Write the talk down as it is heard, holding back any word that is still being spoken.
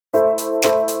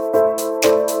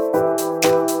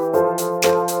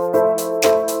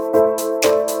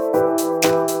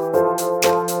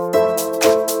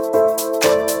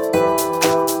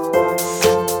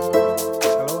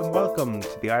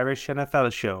Irish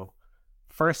NFL Show.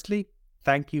 Firstly,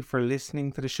 thank you for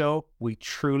listening to the show. We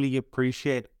truly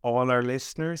appreciate all our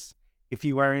listeners. If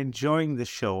you are enjoying the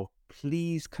show,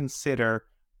 please consider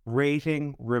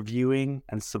rating, reviewing,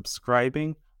 and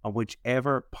subscribing on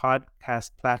whichever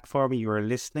podcast platform you are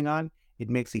listening on. It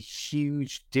makes a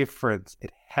huge difference.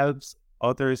 It helps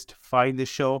others to find the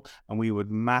show, and we would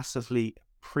massively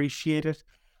appreciate it.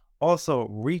 Also,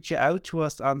 reach out to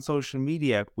us on social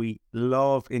media. We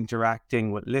love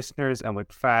interacting with listeners and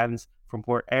with fans from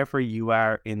wherever you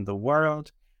are in the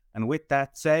world. And with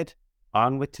that said,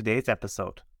 on with today's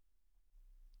episode.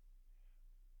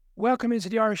 Welcome into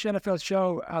the Irish NFL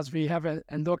Show as we have a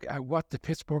look at what the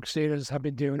Pittsburgh Steelers have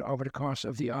been doing over the course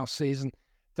of the off-season.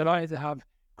 Delighted to have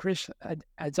Chris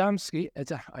Adamski,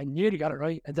 I nearly got it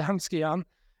right, Adamski on.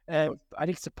 I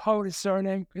think it's a Polish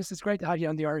surname. Chris, it's great to have you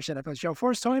on the Irish NFL Show.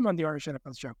 First time on the Irish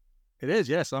NFL Show. It is,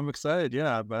 yes. I'm excited.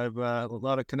 Yeah, I've a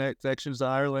lot of connections to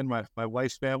Ireland. My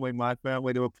wife's family, my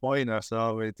family to a point.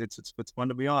 So it's fun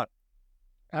to be on.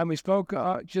 And we spoke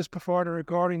just before the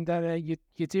recording that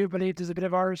you do believe there's a bit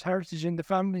of Irish heritage in the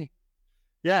family.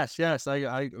 Yes.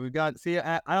 We got. See,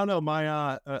 I don't know.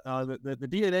 My the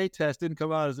DNA test didn't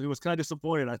come out. It was kind of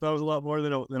disappointing. I thought it was a lot more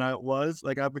than I was.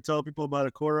 Like I've been telling people about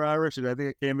a quarter Irish, and I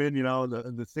think it came in,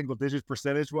 the single digits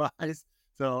percentage wise.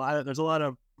 So there's a lot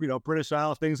of British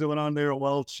Isle things that went on there,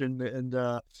 Welsh and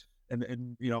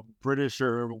British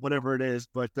or whatever it is.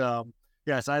 But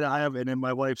yes, I have, and then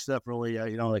my wife's definitely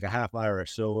like a half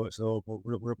Irish. So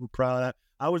we're proud of that.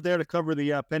 I was there to cover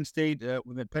the Penn State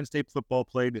when the Penn State football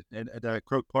played at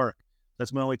Croke Park.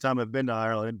 That's my only time I've been to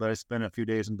Ireland, but I spent a few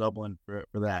days in Dublin for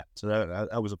that. So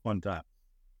that was a fun time.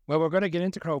 Well, we're going to get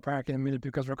into Croke Park in a minute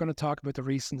because we're going to talk about the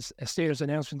recent Steelers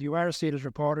announcement. You are a Steelers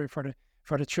reporter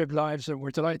for the Trib Live, so we're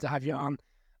delighted to have you on.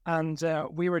 And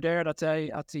we were there that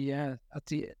day at the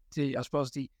I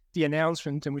suppose the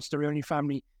announcement in which the Rooney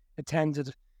family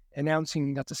attended,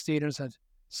 announcing that the Steelers had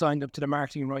signed up to the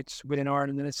marketing rights within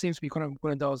Ireland. And it seems to be kind of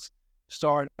one of those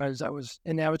stories that was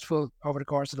inevitable over the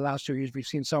course of the last 2 years. We've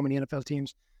seen so many NFL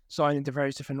teams sign into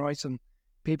various different rights, and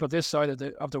people this side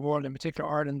of the world, in particular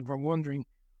Ireland, were wondering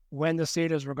when the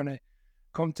Steelers were going to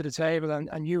come to the table.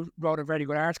 And you wrote a very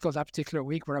good article that particular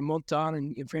week. We're a month on,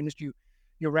 and in fairness, you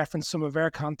referenced some of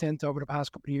their content over the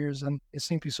past couple of years, and it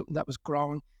seemed to be something that was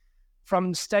growing.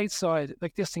 From the stateside,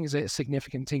 like, this thing is a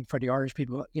significant thing for the Irish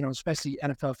people, especially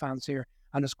NFL fans here,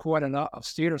 and there's quite a lot of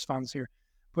Steelers fans here.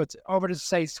 But over the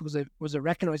States was a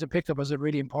recognised and picked up as a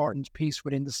really important piece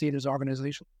within the Steelers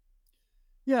organisation.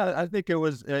 Yeah, I think it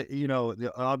was,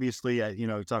 obviously,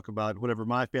 talk about whatever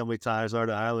my family ties are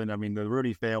to Ireland. I mean, the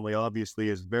Rooney family obviously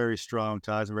is very strong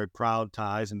ties and very proud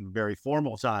ties and very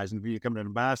formal ties and becoming an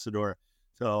ambassador.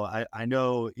 So I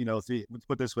know, let's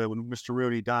put it this way, when Mr.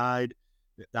 Rooney died,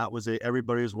 that was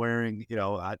everybody was wearing,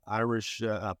 Irish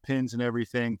pins and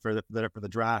everything for the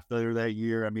draft later that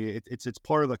year. I mean, it's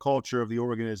part of the culture of the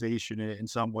organization in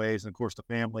some ways. And of course, the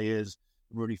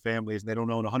Rooney family is, and they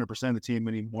don't own 100% of the team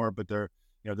anymore, but they're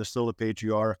still the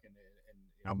patriarch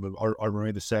and our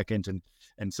Rooney the second.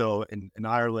 And so in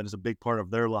Ireland is a big part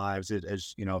of their lives.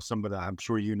 As some of the, I'm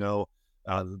sure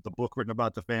the book written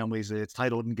about the families, it's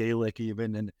titled in Gaelic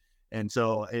even. And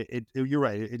so you're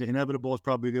right. Inevitable is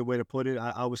probably a good way to put it.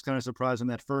 I was kind of surprised when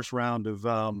that first round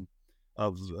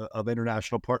of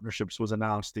international partnerships was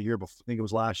announced the year before. I think it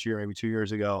was last year, maybe 2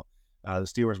 years ago. The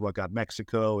Steelers got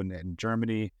Mexico and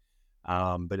Germany,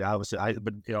 but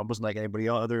it wasn't like anybody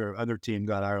other team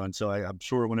got Ireland. So I'm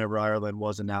sure whenever Ireland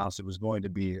was announced, it was going to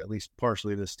be at least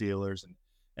partially the Steelers,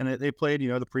 and they played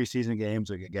the preseason games.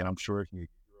 Again, I'm sure you're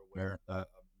aware of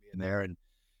being there, and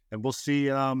we'll see,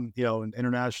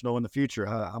 international in the future,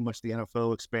 how much the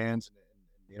NFL expands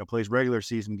and plays regular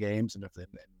season games, and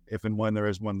if and when there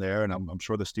is one there. And I'm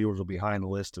sure the Steelers will be high on the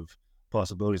list of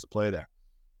possibilities to play there.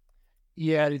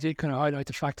 Yeah, they did kind of highlight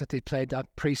the fact that they played that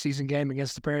preseason game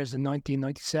against the Bears in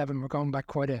 1997. We're going back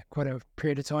quite a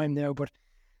period of time now, but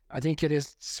I think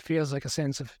feels like a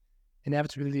sense of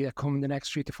inevitability that come in the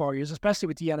next 3 to 4 years, especially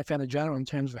with the NFL in general, in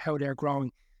terms of how they're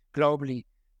growing globally.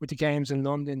 With the games in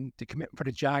London, the commitment for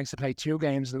the Jags to play 2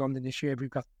 games in London this year. We've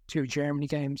got 2 Germany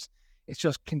games. It's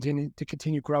just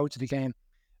continue grow to the game.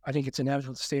 I think it's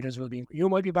inevitable the Steelers will be. You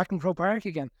might be back in Croke Park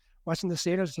again, watching the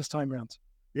Steelers this time around.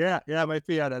 Yeah, it might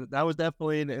be. That was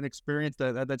definitely an experience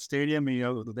at that stadium.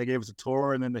 They gave us a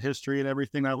tour, and then the history and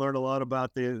everything. I learned a lot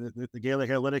about the Gaelic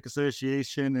Athletic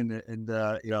Association, and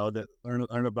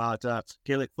learn about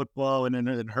Gaelic football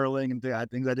and hurling and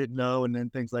things I didn't know, and then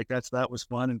things like that. So that was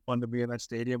fun to be in that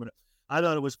stadium. And I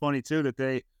thought it was funny too that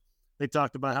they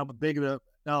talked about how big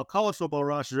now college football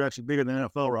rosters are actually bigger than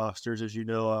NFL rosters, as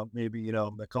maybe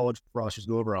the college rosters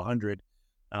go over 100.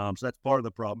 So that's part of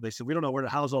the problem. They said, we don't know where to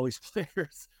house all these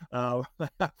players. How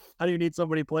do you need so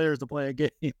many players to play a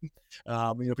game?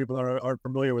 People aren't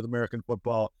familiar with American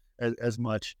football as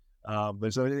much.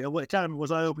 But so it kind of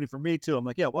was eye-opening for me too. I'm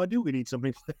like, yeah, why do we need so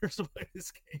many players to play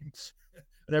this game?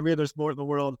 And every other sport in the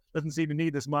world doesn't seem to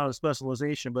need this amount of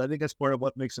specialization. But I think that's part of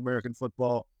what makes American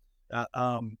football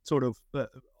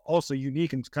also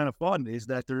unique and kind of fun, is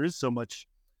that there is so much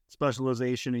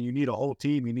specialization, and you need a whole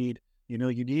team. You need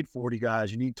 40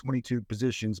 guys, you need 22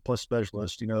 positions plus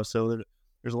specialists, so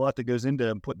there's a lot that goes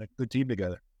into putting a good team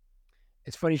together.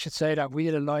 It's funny you should say that. We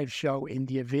did a live show in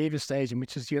the Aviva Stadium,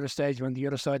 which is the other stadium on the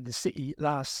other side of the city,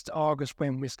 last August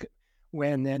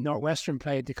when Northwestern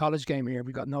played the college game here.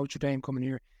 We got Notre Dame coming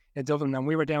here in Dublin, and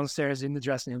we were downstairs in the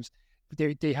dressing rooms.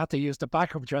 They had to use the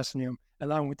backup dressing room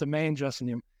along with the main dressing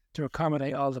room to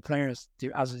accommodate all the players,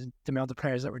 as the amount of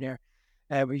players that were there.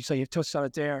 So you've touched on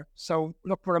it there. So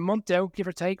look, we're a month out, give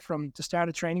or take, from the start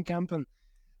of training camp, and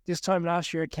this time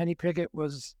last year, Kenny Pickett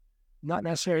was not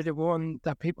necessarily the one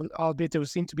that people, albeit there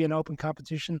seemed to be an open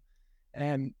competition.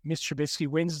 Mr. Trubisky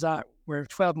wins that. We're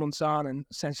 12 months on, and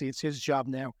essentially it's his job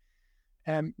now.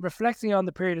 Reflecting on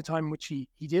the period of time in which he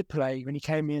did play, when he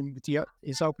came in with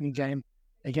his opening game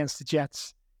against the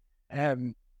Jets,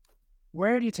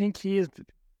 where do you think he is,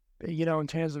 in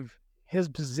terms of his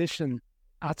position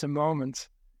at the moment?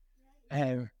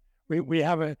 We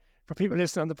have for people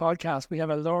listening on the podcast, we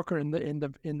have a lurker in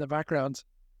the background.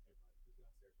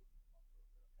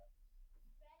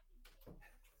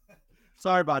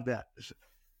 Sorry about that.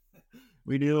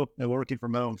 We knew a working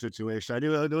from home situation. I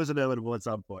knew it was inevitable at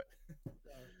some point.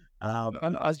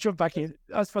 I'll jump back in.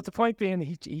 But the point being,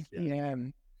 he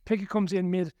Pickett comes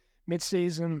in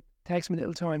mid-season, takes him a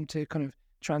little time to kind of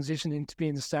transition into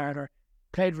being the starter.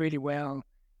 Played really well.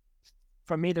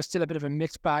 For me, there's still a bit of a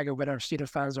mixed bag of whether Steelers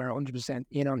fans are 100%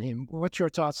 in on him. What's your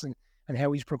thoughts on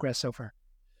how he's progressed so far?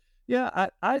 Yeah,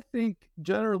 I think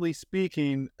generally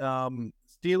speaking,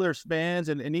 Steelers fans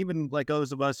and even like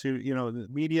those of us who, the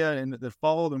media and that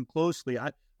follow them closely,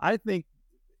 I think,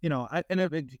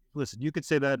 listen, you could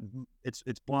say that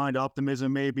it's blind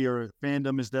optimism maybe, or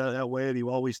fandom is that way. You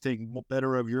always think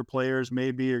better of your players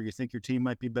maybe, or you think your team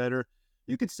might be better.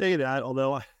 You could say that,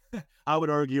 although I would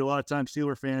argue a lot of times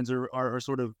Steeler fans are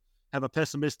sort of have a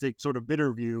pessimistic sort of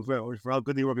bitter view for how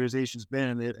good the organization's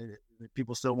been, and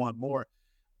people still want more.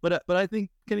 But I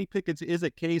think Kenny Pickett is a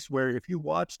case where if you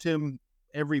watched him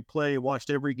every play,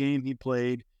 watched every game he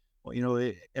played,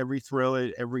 every throw,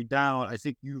 every down, I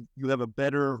think you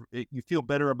feel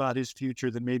better about his future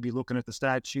than maybe looking at the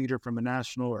stat sheet or from a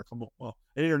national or from an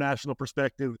international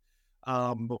perspective.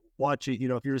 But watching,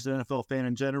 if you're an NFL fan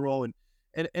in general, and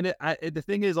the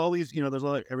thing is, all these,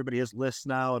 everybody has lists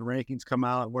now and rankings come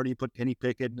out. And where do you put Kenny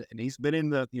Pickett? And he's been in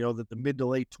the mid to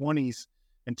late 20s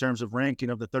in terms of ranking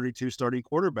of the 32 starting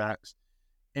quarterbacks.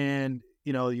 And,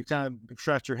 you kind of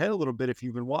scratch your head a little bit if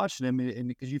you've been watching him, and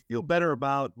because you feel better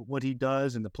about what he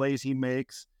does and the plays he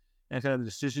makes and kind of the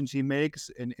decisions he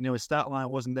makes. And, his stat line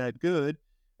wasn't that good.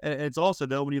 And it's also,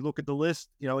 though, when you look at the list,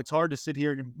 it's hard to sit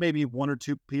here and maybe one or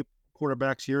two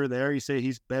quarterbacks here or there, you say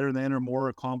he's better than or more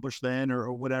accomplished than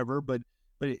or whatever. But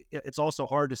it's also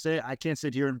hard to say. I can't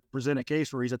sit here and present a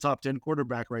case where he's a top 10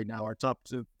 quarterback right now, or top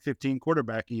 15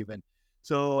 quarterback even.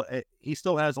 So he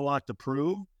still has a lot to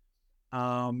prove.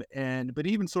 But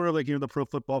even sort of like, the Pro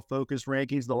Football Focus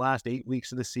rankings, the last 8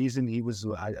 weeks of the season,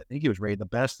 I think he was rated the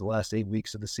best the last 8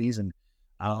 weeks of the season,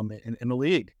 in the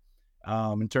league,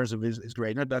 in terms of his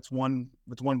grade. And that's one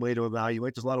way to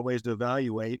evaluate. There's a lot of ways to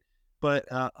evaluate, but,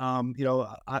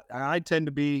 I tend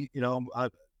to be,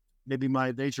 maybe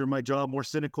my nature of my job, more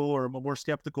cynical or more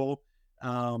skeptical,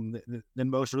 than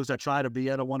most, or at least I try to be.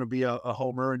 I don't want to be a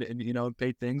homer and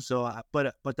pay things. So,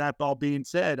 but that all being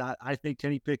said, I think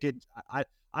Kenny Pickett,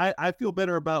 I feel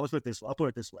better about. Let's put it this. I'll put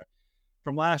it this way: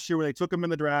 from last year when they took him in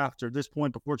the draft, or this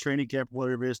point before training camp,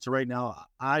 whatever it is, to right now,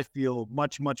 I feel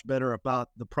much better about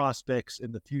the prospects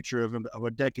in the future of him, of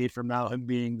a decade from now, him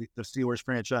being the Steelers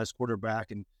franchise quarterback.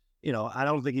 And I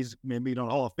don't think he's maybe a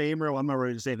Hall of Famer. I'm not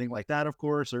ready to say anything like that, of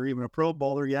course, or even a Pro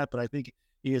Bowler yet. But I think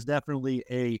he is definitely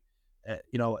a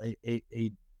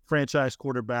franchise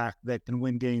quarterback that can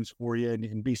win games for you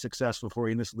and be successful for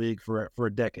you in this league for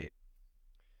a decade.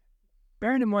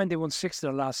 Bearing in mind they won 6 of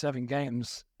their last 7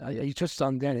 games, you touched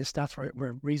on then his stats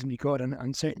were reasonably good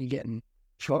and certainly getting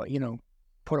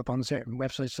put up on certain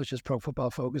websites such as Pro Football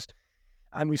Focus.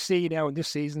 And we see now in this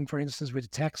season, for instance, with the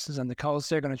Texans and the Colts,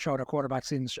 they're going to throw their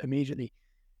quarterbacks in immediately.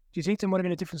 Do you think there might have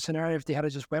been a different scenario if they had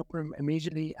just went with him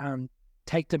immediately and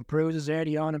take the bruises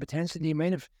early on, and potentially he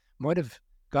might have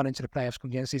gone into the playoffs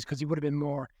against these, because he would have been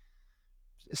more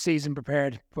season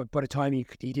prepared by the time he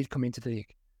did come into the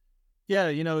league? Yeah,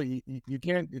 you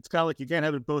can't. It's kind of like you can't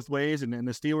have it both ways. And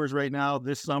the Steelers right now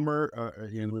this summer,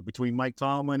 between Mike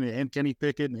Tomlin and Kenny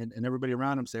Pickett and everybody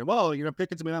around him saying, well,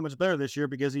 Pickett's been that much better this year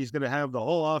because he's going to have the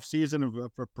whole off season of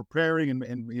for preparing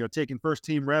and taking first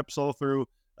team reps all through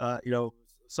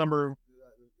summer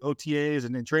OTAs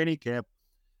and then training camp,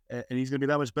 and he's going to be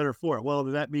that much better for it. Well,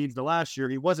 that means the last year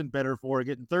he wasn't better for it,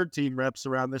 getting third team reps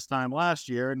around this time last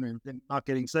year, and not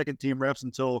getting second team reps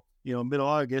until mid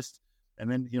August. And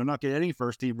then, not get any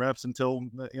first team reps until,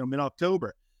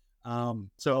 mid-October.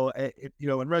 So,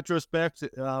 in retrospect,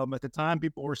 at the time,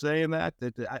 people were saying that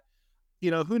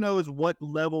who knows what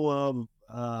level of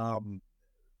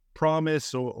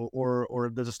promise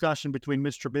or the discussion between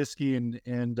Mitch Trubisky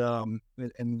and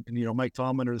Mike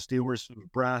Tomlin or the Steelers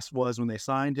brass was when they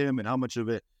signed him, and how much of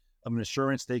an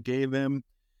assurance they gave him.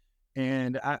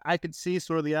 And I could see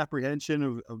sort of the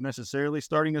apprehension of necessarily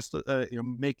starting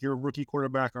make your rookie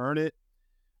quarterback earn it.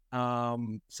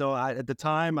 So at the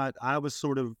time, I was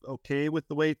sort of okay with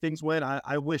the way things went.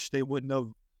 I wish they wouldn't have,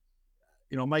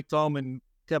 Mike Tomlin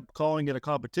kept calling it a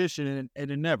competition,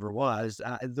 and it never was.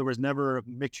 There was never.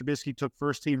 Mick Trubisky took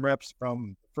first team reps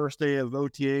from first day of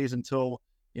OTAs until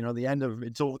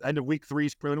end of week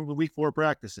 4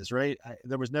 practices. Right?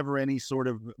 There was never any sort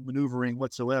of maneuvering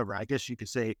whatsoever. I guess you could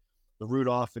say the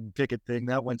Rudolph and Pickett thing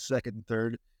that went second and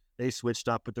third. They switched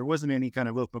up, but there wasn't any kind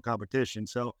of open competition.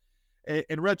 So,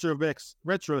 in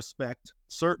retrospect,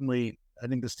 certainly, I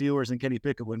think the Steelers and Kenny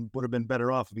Pickett would have been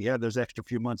better off if he had those extra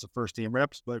few months of first team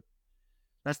reps. But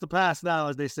that's the past now,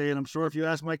 as they say. And I'm sure if you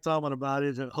ask Mike Tomlin about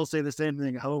it, he'll say the same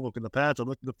thing. I'll look in the past, I'll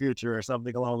look in the future, or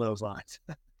something along those lines.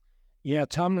 Yeah,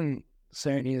 Tomlin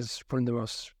certainly is one of the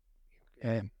most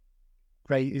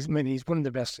great. He's one of the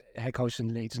best head coaches in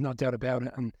the league. There's no doubt about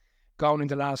it. And going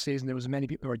into last season, there was many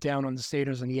people who were down on the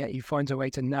Steelers, and yet he finds a way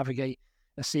to navigate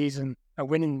a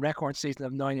winning record season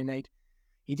of 9-8.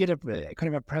 He did a kind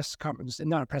of a press conference,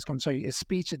 not a press conference, sorry, a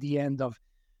speech at the end of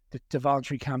the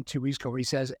voluntary camp 2 weeks ago, where he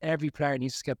says every player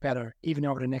needs to get better, even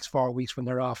over the next 4 weeks when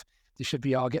they're off. They should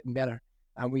be all getting better,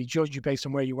 and we judge you based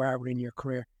on where you are within your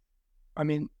career. I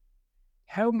mean,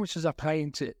 how much does that play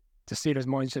into the Steelers'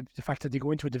 minds? The fact that they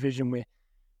go into a division with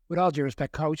all due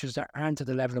respect, coaches that aren't at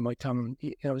the level of Mike Tomlin.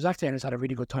 Zach Taylor's had a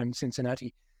really good time in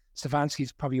Cincinnati.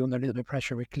 Stefanski's probably under a little bit of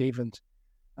pressure with Cleveland.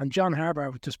 And John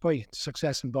Harbaugh, despite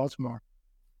success in Baltimore,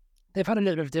 they've had a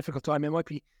little bit of a difficult time. It might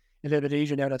be a little bit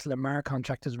easier now that the Lamar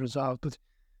contract is resolved, but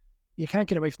you can't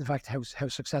get away from the fact how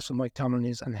successful Mike Tomlin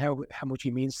is and how much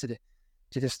he means to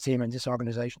this team and this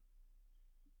organization.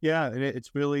 Yeah,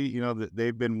 it's really,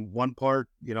 they've been one part,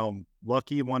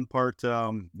 lucky, one part,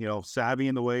 savvy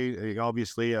in the way.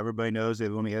 Obviously, everybody knows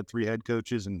they've only had 3 head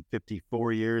coaches in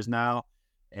 54 years now.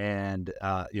 And,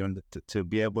 to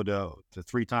be able to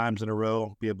 3 times in a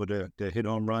row, be able to hit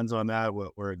home runs on that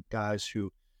were guys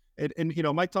who, and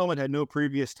Mike Tomlin had no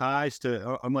previous ties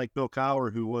to, unlike Bill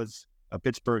Cowher, who was a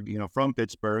Pittsburgh, from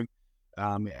Pittsburgh.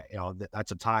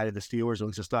 That's a tie to the Steelers, or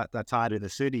at least that tie to the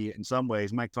city in some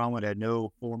ways. Mike Tomlin had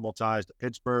no formal ties to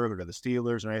Pittsburgh or to the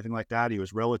Steelers or anything like that. He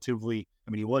was relatively,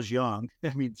 he was young.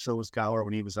 So was Cowher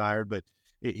when he was hired, but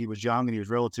he was young, and he was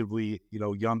relatively,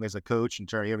 young as a coach, and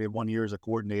he had 1 year as a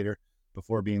coordinator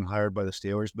before being hired by the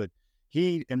Steelers. But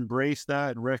he embraced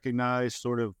that and recognized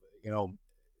sort of,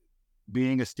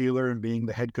 being a Steeler and being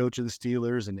the head coach of the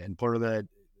Steelers and part of that,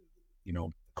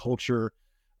 culture,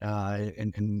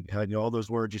 and all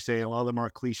those words you say, a lot of them are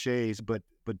cliches, but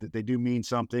they do mean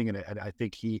something. And I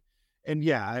think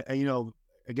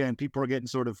again, people are getting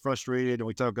sort of frustrated, and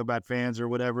we talk about fans or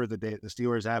whatever, that the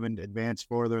Steelers haven't advanced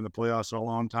further in the playoffs in a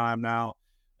long time now.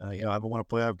 Haven't won a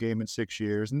playoff game in 6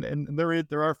 years, and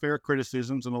there are fair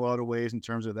criticisms in a lot of ways in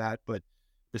terms of that. But at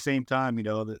the same time,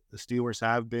 the Steelers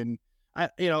have been,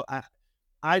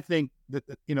 I think that,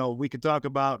 we could talk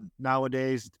about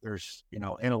nowadays, there's,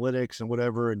 analytics and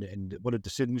whatever, and what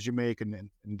decisions you make and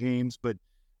games. But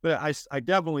I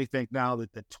definitely think now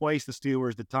that twice the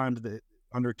Steelers, the times that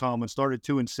under Tomlin started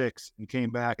 2-6 and came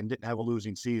back and didn't have a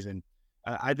losing season,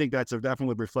 I think that's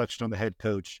definitely a reflection on the head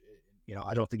coach.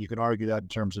 I don't think you can argue that in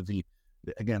terms of the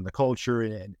culture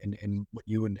and what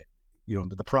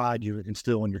the pride you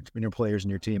instill in your players and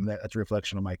your team. That's a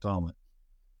reflection on Mike Tomlin.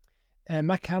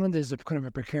 Matt Canada is a kind of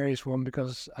a precarious one,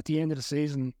 because at the end of the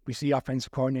season, we see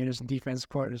offensive coordinators and defensive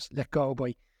coordinators let go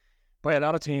by a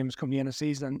lot of teams come the end of the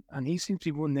season, and he seems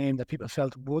to be one name that people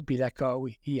felt would be let go.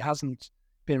 He hasn't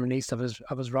been released of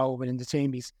his role within the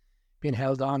team. He's been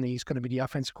held on. He's going to be the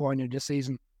offensive coordinator this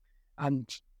season. And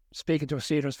speaking to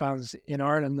Steelers fans in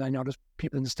Ireland, I know there's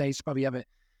people in the States probably have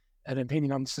an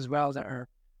opinion on this as well, that are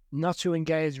not too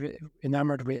engaged,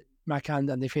 enamored with Matt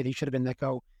Canada, and they feel he should have been let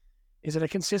go. Is it a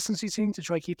consistency thing to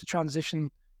try to keep the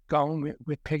transition going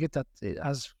with Pickett that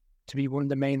as to be one of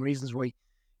the main reasons why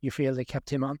you feel they kept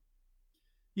him on?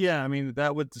 Yeah, I mean,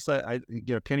 that would decide.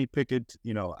 Kenny Pickett.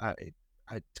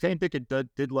 Kenny Pickett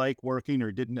did like working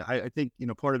or didn't. I think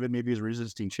part of it maybe is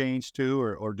resisting change too,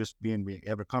 or just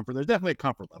have a comfort. There's definitely a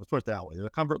comfort level. Let's put it that way. There's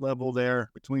a comfort level there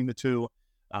between the two.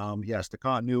 Yes, the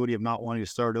continuity of not wanting to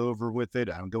start over with it.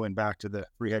 I'm going back to the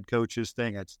three head coaches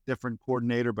thing. That's different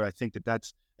coordinator, but I think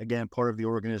that's again part of the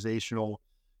organizational,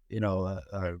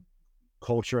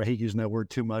 culture. I hate using that word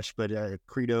too much, but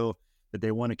credo that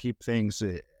they want to keep things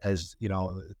as you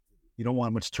don't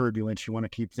want much turbulence. You want to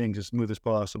keep things as smooth as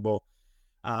possible.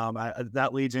 That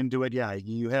leads into it. Yeah,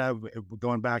 you have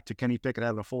going back to Kenny Pickett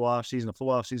having a full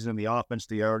offseason in the offense.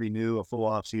 They already knew a full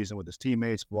offseason with his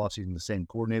teammates, full offseason, the same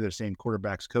coordinator, the same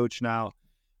quarterback's coach now.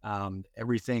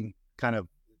 Everything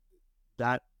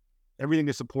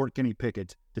to support Kenny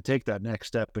Pickett to take that next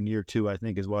step in year two, I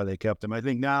think is why they kept him. I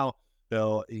think now,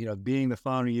 though, being the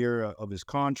final year of his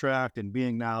contract and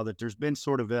being now that there's been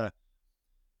sort of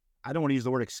I don't want to use the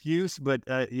word excuse, but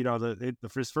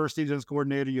his first season as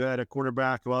coordinator, you had a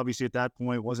quarterback who obviously at that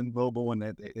point wasn't mobile, and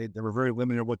they were very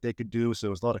limited in what they could do. So it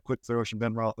was a lot of quick throws from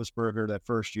Ben Roethlisberger that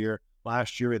first year.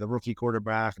 Last year, the rookie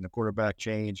quarterback and the quarterback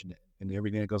change and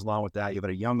everything that goes along with that. You've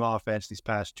had a young offense these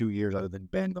past 2 years, other than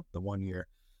Ben the 1 year.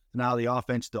 Now the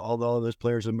offense, although those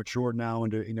players have matured now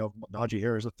into Najee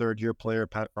Harris, a third-year player,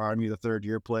 Pat Farmy, the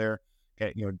third-year player,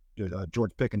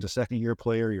 George Pickens, a second-year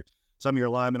player. Some of your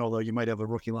linemen, although you might have a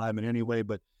rookie lineman anyway,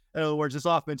 but in other words, this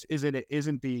offense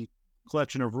isn't the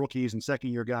collection of rookies and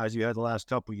second-year guys you had the last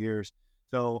couple of years.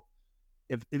 So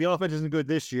if the offense isn't good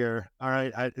this year, all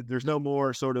right, there's no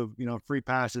more sort of free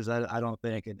passes. I don't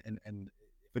think, and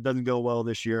if it doesn't go well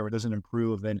this year or it doesn't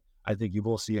improve, then I think you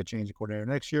will see a change of coordinator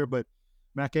next year. But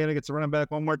Matt Canada gets a running back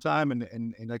one more time,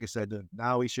 and like I said,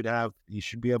 now he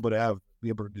should be able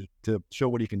to show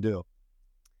what he can do.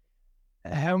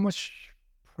 How much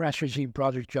pressure do you think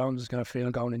Broderick Jones is going to feel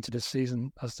going into this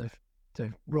season as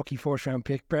the rookie first round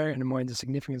pick, bearing in mind the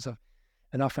significance of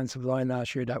an offensive line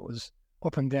last year that was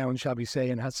up and down, shall we say,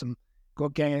 and had some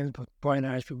good games, but by and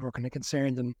large people were kind of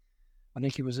concerned, and I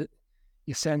think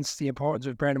you sense the importance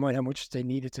of bearing in mind how much they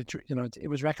needed to, it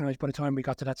was recognised by the time we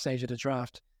got to that stage of the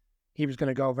draft. He was going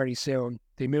to go very soon.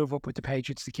 They move up with the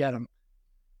Patriots to get him.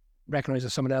 Recognise that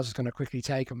someone else is going to quickly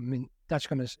take him. I mean, that's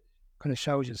going to kind of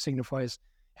shows you, signifies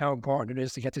how important it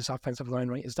is to get this offensive line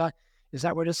right. Is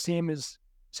that where this team is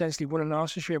essentially won and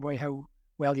lost this year by how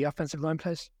well the offensive line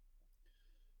plays?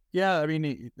 Yeah, I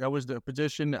mean, that was the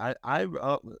position. I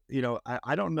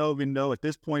don't even know at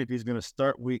this point if he's going to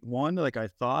start week one like I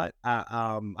thought.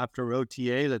 After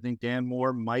OTAs, I think Dan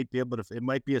Moore might be able to. It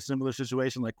might be a similar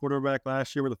situation like quarterback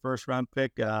last year with the first round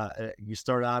pick. You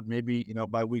start out maybe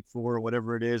by week 4 or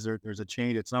whatever it is, there's a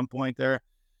change at some point there.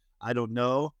 I don't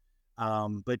know.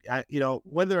 But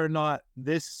whether or not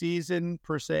this season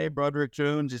per se, Broderick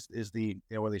Jones is the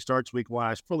whether he starts week 1,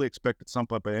 I fully expect at some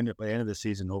point by the end of the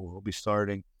season he'll be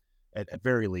starting at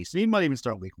very least. He might even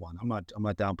start week 1. I'm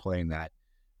not downplaying that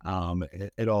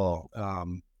at all.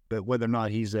 But whether or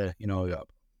not he's a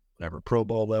whatever Pro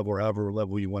Bowl level or however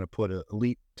level you want to put an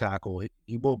elite tackle,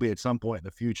 he will be at some point in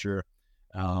the future,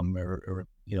 or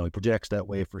he projects that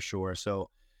way for sure. So.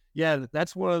 Yeah,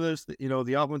 that's one of those,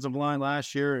 the offensive line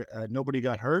last year, nobody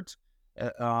got hurt.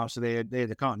 So they had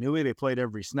the continuity. They played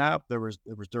every snap. There was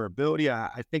durability.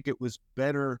 I think it was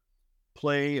better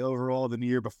play overall than the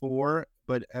year before.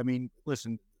 But, I mean,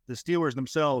 listen, the Steelers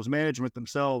themselves, management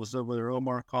themselves, whether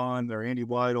Omar Khan or Andy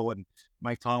Weidel and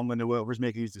Mike Tomlin, whoever's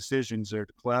making these decisions or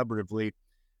collaboratively,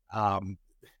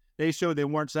 they showed they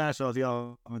weren't satisfied with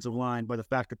the offensive line by the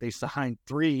fact that they signed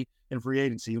 3 in free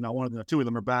agency. Not one of them, 2 of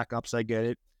them are backups. I get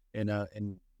it. And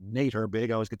Nate Herbig,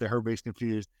 I always get the Herbigs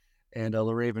confused, and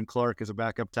LaRaven Clark is a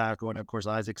backup tackle, and of course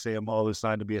Isaac Seumalo is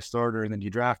signed to be a starter, and then you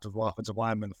draft an offensive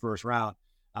lineman in the first round.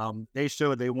 They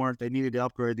showed they needed to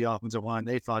upgrade the offensive line.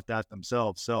 They thought that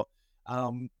themselves. So,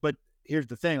 but here's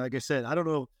the thing, like I said, I don't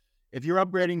know if you're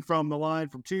upgrading from the line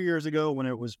from 2 years ago when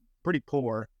it was pretty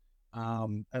poor.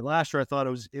 And last year I thought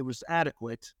it was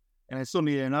adequate, and I still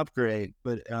needed an upgrade,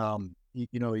 but you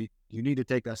need to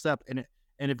take that step.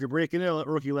 And if you're breaking in,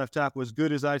 rookie left tackle, as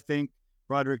good as I think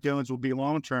Broderick Jones will be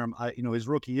long-term, his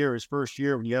rookie year, his first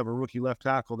year, when you have a rookie left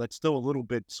tackle, that's still a little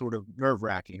bit sort of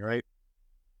nerve-wracking, right?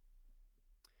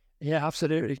 Yeah,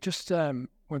 absolutely. Just wanted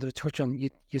to touch on,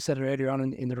 you said it earlier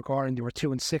on in the recording, they were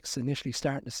 2-6 initially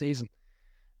starting the season.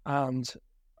 And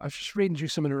I was just reading through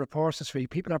some of the reports this week.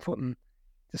 People are putting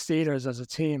the Steelers as a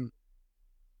team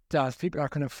that people are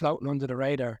kind of floating under the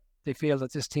radar. They feel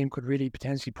that this team could really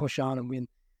potentially push on and win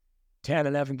 10,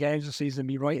 11 games this season and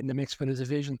be right in the mix for the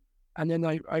division. And then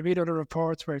I read other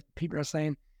reports where people are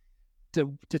saying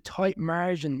the tight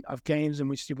margin of games in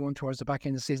which they won towards the back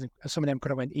end of the season, some of them could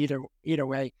have went either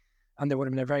way, and there would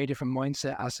have been a very different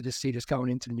mindset as to the Steelers going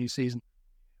into the new season.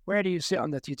 Where do you sit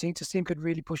on that? Do you think this team could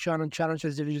really push on and challenge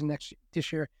the division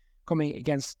this year, coming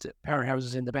against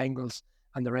powerhouses in the Bengals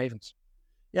and the Ravens?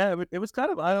 Yeah, it was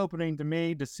kind of eye-opening to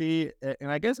me to see,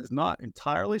 and I guess it's not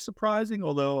entirely surprising,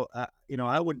 although,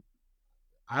 I would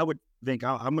think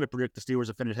I'm going to predict the Steelers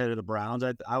to finish ahead of the Browns.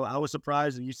 I was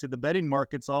surprised that you said the betting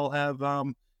markets all have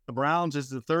the Browns as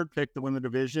the third pick to win the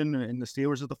division and the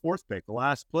Steelers as the fourth pick, the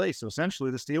last place. So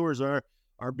essentially the Steelers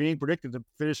are being predicted to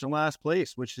finish in last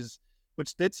place, which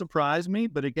did surprise me.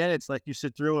 But again, it's like you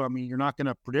sit through, I mean, you're not going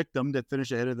to predict them to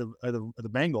finish ahead of the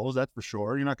Bengals, that's for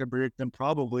sure. You're not going to predict them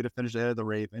probably to finish ahead of the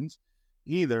Ravens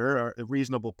either, or a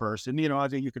reasonable person. I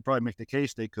think you could probably make the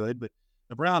case they could, but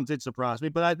the Browns did surprise me.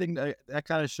 But I think that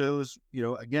kind of shows,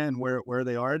 again, where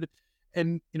they are.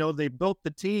 And, they built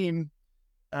the team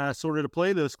sort of to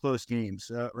play those close games,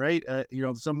 right?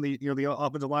 Some of the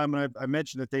offensive linemen I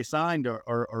mentioned that they signed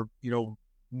are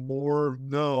more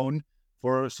known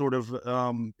for sort of,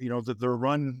 their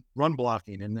run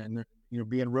blocking and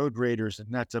being road graders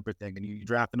and that type of thing. And you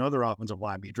draft another offensive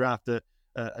lineman, you draft a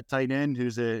tight end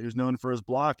who's known for his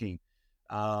blocking.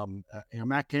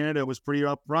 Matt Canada was pretty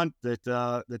upfront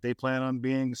that they plan on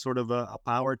being sort of a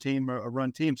power team, a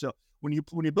run team. So when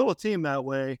you build a team that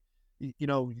way,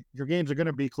 your games are going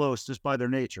to be close just by their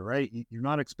nature, right? You're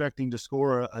not expecting to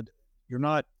score you're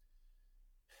not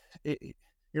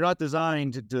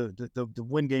designed to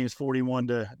win games 41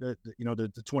 to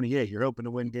 28. You're hoping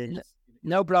to win games.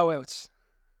 No blowouts.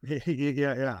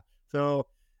 Yeah. So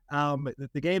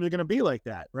the games are going to be like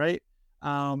that, right?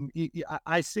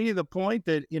 I see the point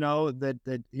that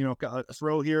a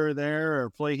throw here or there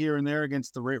or play here and there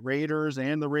against the Raiders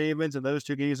and the Ravens, and those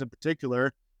two games in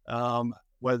particular,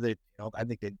 whether they, I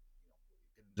think they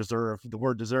deserve the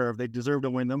word deserve. They deserve to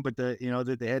win them, but they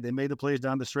made the plays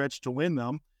down the stretch to win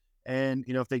them. And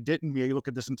if they didn't, you look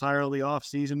at this entirely off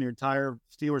season, the entire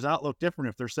Steelers outlook different.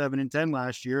 If they're 7-10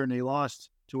 last year and they lost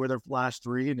two of their last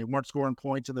three and they weren't scoring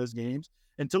points in those games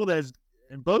until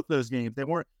in both those games, they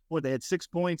weren't. They had 6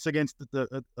 points against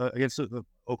the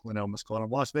Oakland, I almost called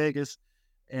them, Las Vegas,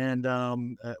 and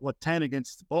 10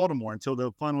 against Baltimore until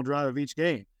the final drive of each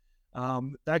game.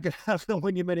 That could have to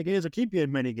win you many games or keep you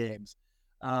in many games.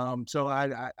 So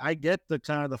I get the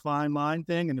kind of the fine line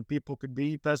thing, and the people could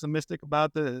be pessimistic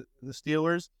about the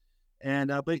Steelers,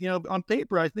 but on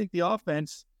paper, I think the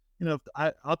offense.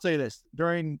 I'll tell you this: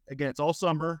 it's all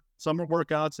summer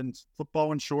workouts and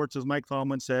football in shorts, as Mike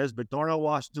Tomlin says. But Darnell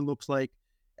Washington looks like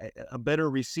a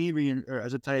better receiving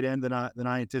as a tight end than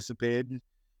I anticipated.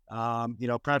 Pat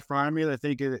Freiermuth, I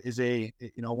think, is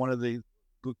one of the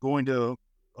going to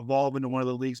evolve into one of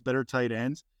the league's better tight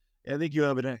ends. I think you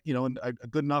have a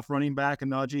good enough running back in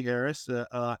Najee Harris.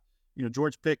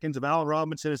 George Pickens, if Allen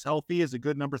Robinson is healthy, is a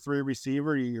good number 3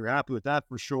 receiver. You're happy with that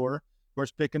for sure.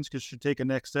 George Pickens should take a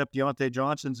next step. Deontay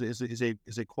Johnson is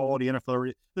a quality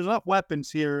NFL. There's enough weapons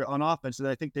here on offense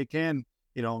that I think they can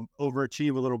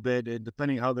overachieve a little bit,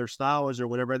 depending how their style is or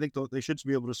whatever. I think they should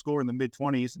be able to score in the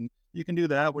mid-20s, and you can do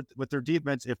that with their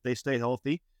defense if they stay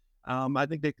healthy. I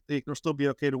think they'll still be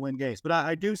okay to win games. But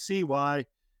I do see why,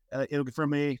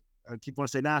 from a I keep want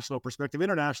to say national perspective,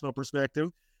 international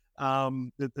perspective,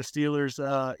 the Steelers,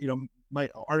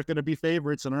 aren't going to be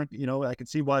favorites, and I can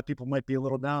see why people might be a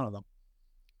little down on them.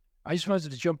 I just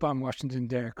wanted to jump on Washington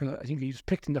there because I think he was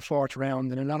picked in the 4th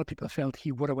round, and a lot of people felt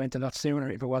he would have went a lot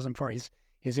sooner if it wasn't for his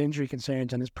injury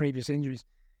concerns and his previous injuries.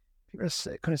 People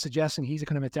are kind of suggesting he's a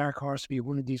kind of a dark horse to be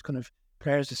one of these kind of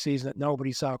players this season that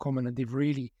nobody saw coming, and they've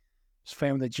really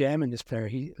found a gem in this player.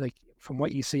 He, from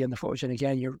what you see on the footage, and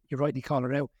again, you're rightly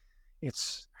calling it out.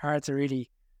 It's hard to really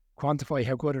quantify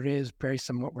how good it is based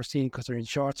on what we're seeing because they're in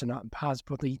shorts and not in pads.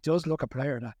 But he does look a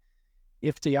player that,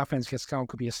 if the offense gets going,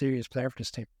 could be a serious player for this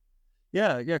team.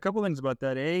 Yeah, a couple things about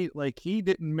that. He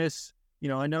didn't miss.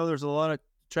 I know there's a lot of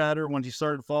chatter once he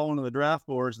started falling to the draft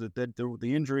boards that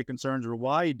the injury concerns were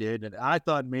why he did. And I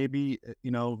thought maybe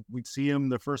we'd see him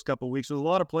the first couple of weeks. There's a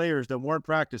lot of players that weren't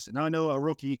practicing. Now I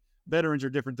know veterans are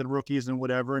different than rookies and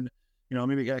whatever, and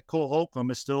maybe Cole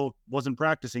Holcomb still wasn't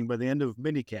practicing by the end of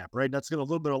minicamp, right? That's a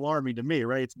little bit alarming to me,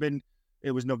 right?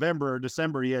 It was November or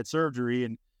December he had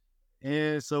surgery,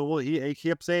 and so he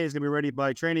kept saying he's going to be ready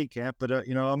by training camp, but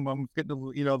I'm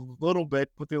getting a little bit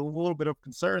of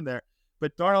concern there.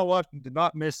 But Darnell Washington did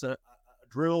not miss a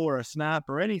drill or a snap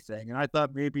or anything, and I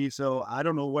thought maybe so. I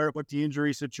don't know what the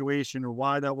injury situation or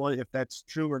why that was, if that's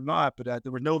true or not, but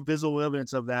there was no visible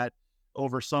evidence of that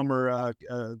over summer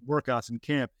workouts in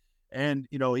camp. And,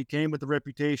 he came with the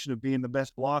reputation of being the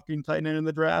best blocking tight end in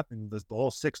the draft, and the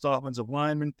whole sixth offensive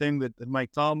lineman thing that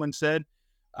Mike Tomlin said.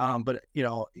 But,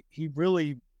 he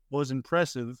really was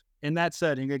impressive in that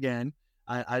setting. Again,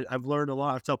 I've learned a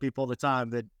lot. I tell people all the time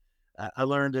that I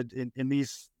learned that in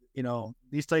these,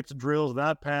 these types of drills,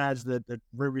 without pads, that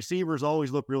receivers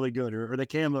always look really good, or they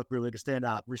can look really to stand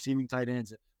out, receiving tight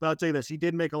ends. But I'll tell you this, he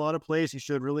did make a lot of plays. He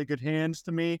showed really good hands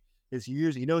to me.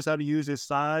 He knows how to use his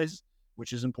size,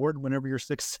 which is important whenever you're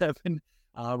 6'7".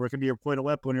 Where it can be a point of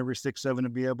weapon whenever you're 6'7", to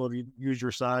be able to use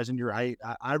your size and your height.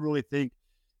 I really think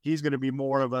he's going to be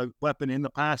more of a weapon in the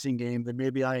passing game than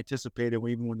maybe I anticipated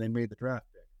even when they made the draft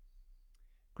pick.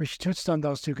 Chris, you touched on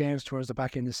those two games towards the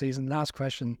back end of the season. Last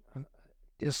question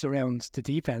is around the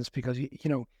defense, because,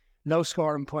 low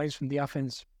scoring points from the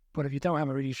offense, but if you don't have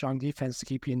a really strong defense to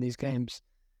keep you in these games,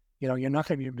 you're not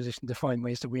going to be in a position to find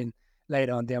ways to win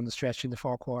later on down the stretch in the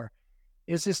fourth quarter.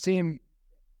 Is this team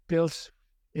built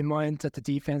in mind that the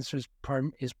defense is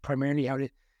primarily how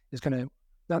it is going to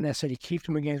not necessarily keep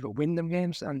them in games, but win them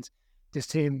games? And this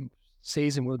team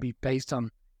season will be based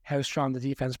on how strong the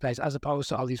defense plays, as opposed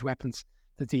to all these weapons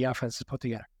that the offense has put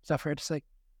together. Is that fair to say?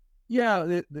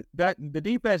 Yeah, the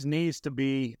defense needs to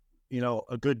be,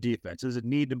 a good defense. Does it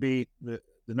need to be the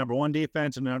number one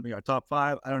defense and top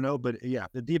five? I don't know, but yeah,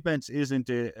 the defense isn't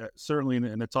certainly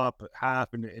in the top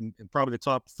half and probably the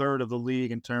top third of the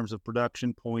league in terms of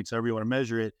production points, however you want to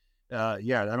measure it. I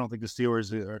don't think the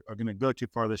Steelers are going to go too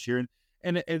far this year.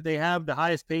 And if they have the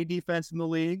highest paid defense in the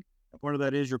league, part of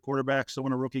that is your quarterback still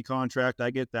on a rookie contract.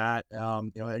 I get that.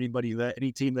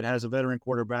 Any team that has a veteran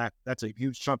quarterback, that's a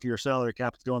huge chunk of your salary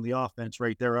cap to go on the offense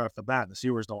right there off the bat. The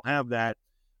Steelers don't have that.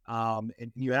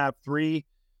 And you have three,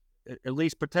 at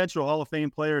least potential Hall of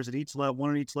Fame players at each level,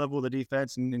 one at each level of the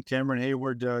defense, and Cameron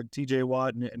Hayward, TJ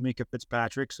Watt, and Minka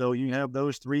Fitzpatrick. So you have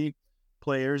those three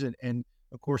players. And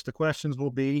of course, the questions will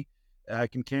be,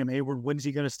 can Cam Hayward, when is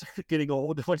he going to start getting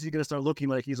old? When is he going to start looking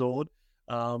like he's old?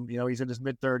 He's in his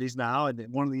mid-30s now, and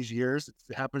one of these years,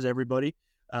 it happens to everybody,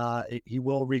 he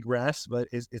will regress. But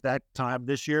is that time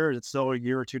this year? Is it still a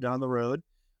year or two down the road?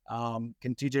 Can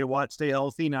TJ Watt stay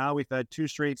healthy now? We've had 2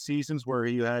 straight seasons where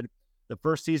he had the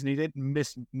first season, he didn't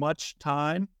miss much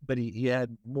time, but he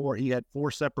had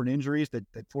 4 separate injuries that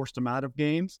forced him out of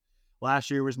games. Last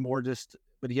year was more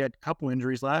but he had a couple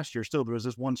injuries last year still. There was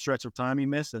this one stretch of time he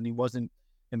missed, and he wasn't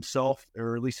himself,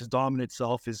 or at least his dominant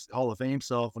self, his Hall of Fame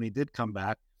self, when he did come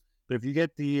back. But if you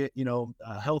get the,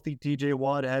 healthy TJ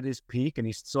Watt at his peak, and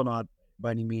he's still not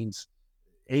by any means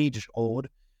age old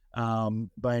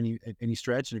by any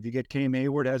stretch, and if you get Cam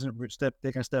Hayward hasn't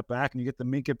taken a step back, and you get the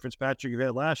Minka Fitzpatrick you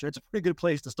had last year, it's a pretty good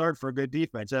place to start for a good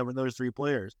defense, having those 3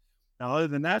 players. Now, other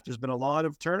than that, there's been a lot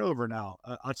of turnover now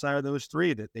outside of those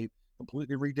 3, that they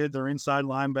completely redid their inside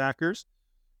linebackers.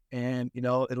 And,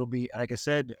 it'll be, like I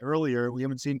said earlier, we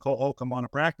haven't seen Cole Holcomb on a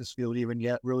practice field even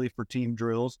yet, really, for team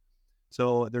drills.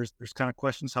 So there's kind of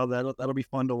questions how that'll be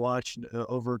fun to watch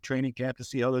over training camp, to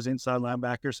see how those inside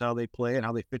linebackers, how they play and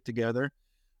how they fit together.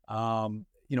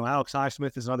 Alex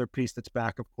Highsmith is another piece that's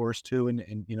back, of course, too. And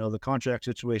the contract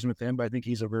situation with him, but I think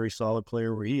he's a very solid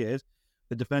player where he is.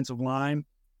 The defensive line,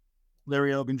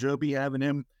 Larry Ogunjobi, having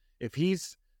him, if he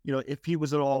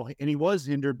was at all, and he was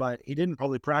hindered he didn't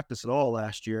probably practice at all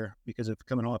last year because of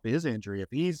coming off of his injury.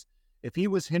 If he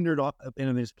was hindered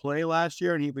in his play last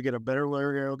year, and he would get a better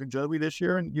Larry Ogunjobi this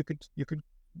year, and you could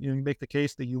make the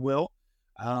case that you will.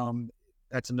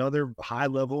 That's another high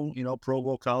level, Pro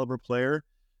Bowl caliber player.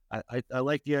 I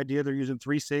like the idea they're using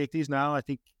 3 safeties now. I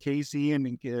think Casey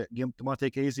and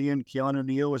Demonte Casey and Keanu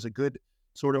Neal is a good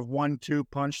sort of 1-2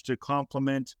 punch to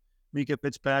complement Minka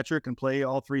Fitzpatrick and play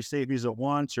all 3 safeties at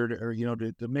once, or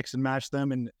to mix and match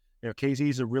them. And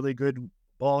Casey's a really good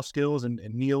ball skills, and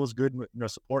Neal is good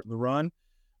supporting the run.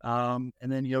 And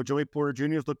then Joey Porter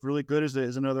Jr. has looked really good as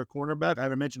another cornerback. I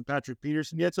haven't mentioned Patrick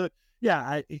Peterson yet, so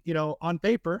yeah, on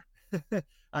paper,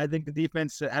 I think the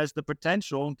defense has the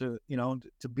potential to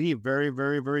be very,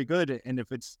 very, very good. And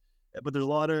but there's a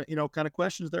lot of kind of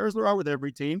questions there, as there are with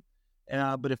every team.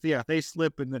 But if they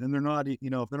slip and they're not, if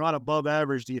they're not above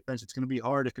average defense, it's going to be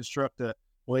hard to construct the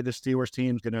way the Steelers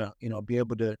team's going to, be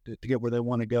able to get where they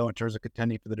want to go in terms of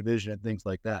contending for the division and things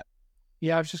like that.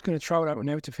 Yeah, I was just going to throw it out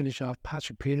now to finish off.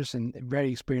 Patrick Peterson, a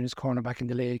very experienced cornerback in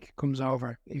the league, comes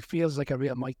over. He feels like a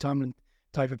real Mike Tomlin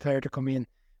type of player to come in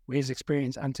with his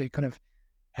experience and to kind of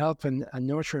help and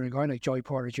nurture a guy like Joey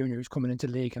Porter Jr. who's coming into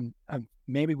the league. And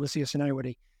maybe we'll see a scenario where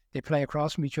they play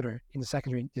across from each other in the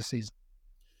secondary this season.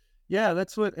 Yeah,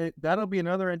 that'll be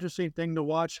another interesting thing to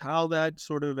watch, how that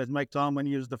sort of, as Mike Tomlin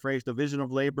used the phrase, division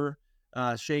of labor,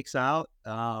 shakes out.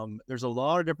 There's a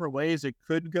lot of different ways it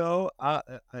could go.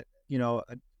 You know,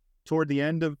 toward the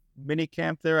end of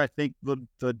minicamp there, I think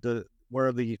the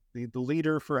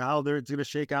leader for how it's going to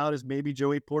shake out is maybe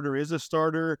Joey Porter is a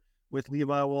starter with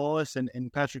Levi Wallace and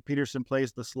Patrick Peterson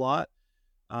plays the slot.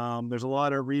 There's a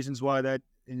lot of reasons why that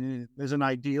isn't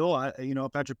ideal. You know,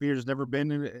 Patrick Peters has never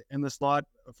been in the slot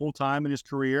full time in his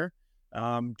career.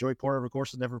 Joey Porter, of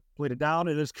course, has never played it down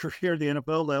in his career at the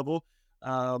NFL level.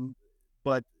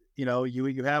 But you know,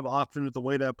 you have options with the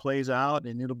way that plays out,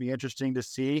 and it'll be interesting to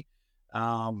see.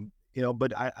 You know,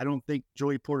 but I don't think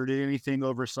Joey Porter did anything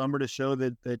over summer to show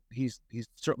that he's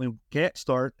certainly can't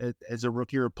start as a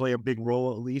rookie or play a big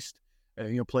role at least.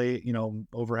 You know, play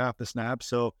over half the snaps.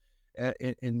 So,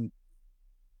 and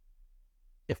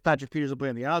if Patrick Peters will play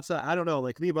on the outside, I don't know.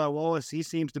 Like Levi Wallace, he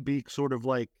seems to be sort of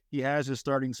like he has his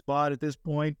starting spot at this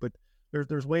point, but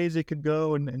there's ways it could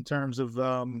go in terms of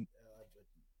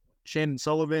Shannon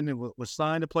Sullivan was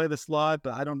signed to play the slot,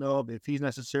 but I don't know if he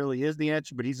necessarily is the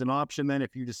answer, but he's an option then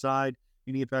if you decide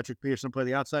you need Patrick Peterson to play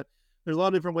the outside. There's a lot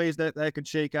of different ways that could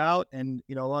shake out and,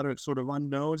 you know, a lot of sort of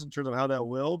unknowns in terms of how that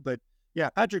will. But yeah,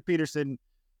 Patrick Peterson,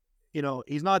 you know,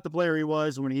 he's not the player he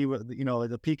was when he was, you know, at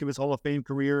the peak of his Hall of Fame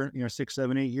career, you know, 6,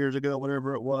 7, 8 years ago,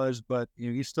 whatever it was. But, you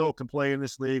know, he still can play in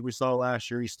this league. We saw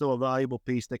last year. He's still a valuable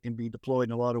piece that can be deployed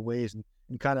in a lot of ways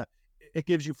and kind of, it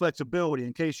gives you flexibility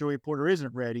in case Joey Porter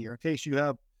isn't ready or in case you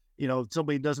have, you know,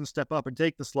 somebody doesn't step up and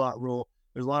take the slot role.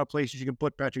 There's a lot of places you can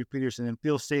put Patrick Peterson and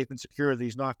feel safe and secure that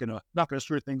he's not gonna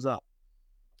screw things up.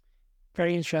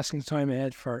 Very interesting time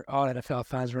ahead for all NFL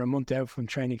fans. We're a month out from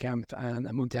training camp and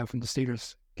a month out from the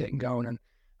Steelers getting going, and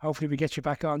hopefully we get you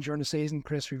back on during the season,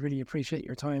 Chris. We really appreciate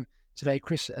your time today.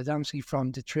 Chris Adamski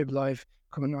from the Trib Live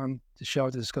coming on the show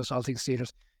to discuss all things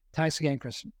Steelers. Thanks again,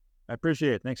 Chris. I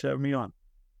appreciate it. Thanks for having me on.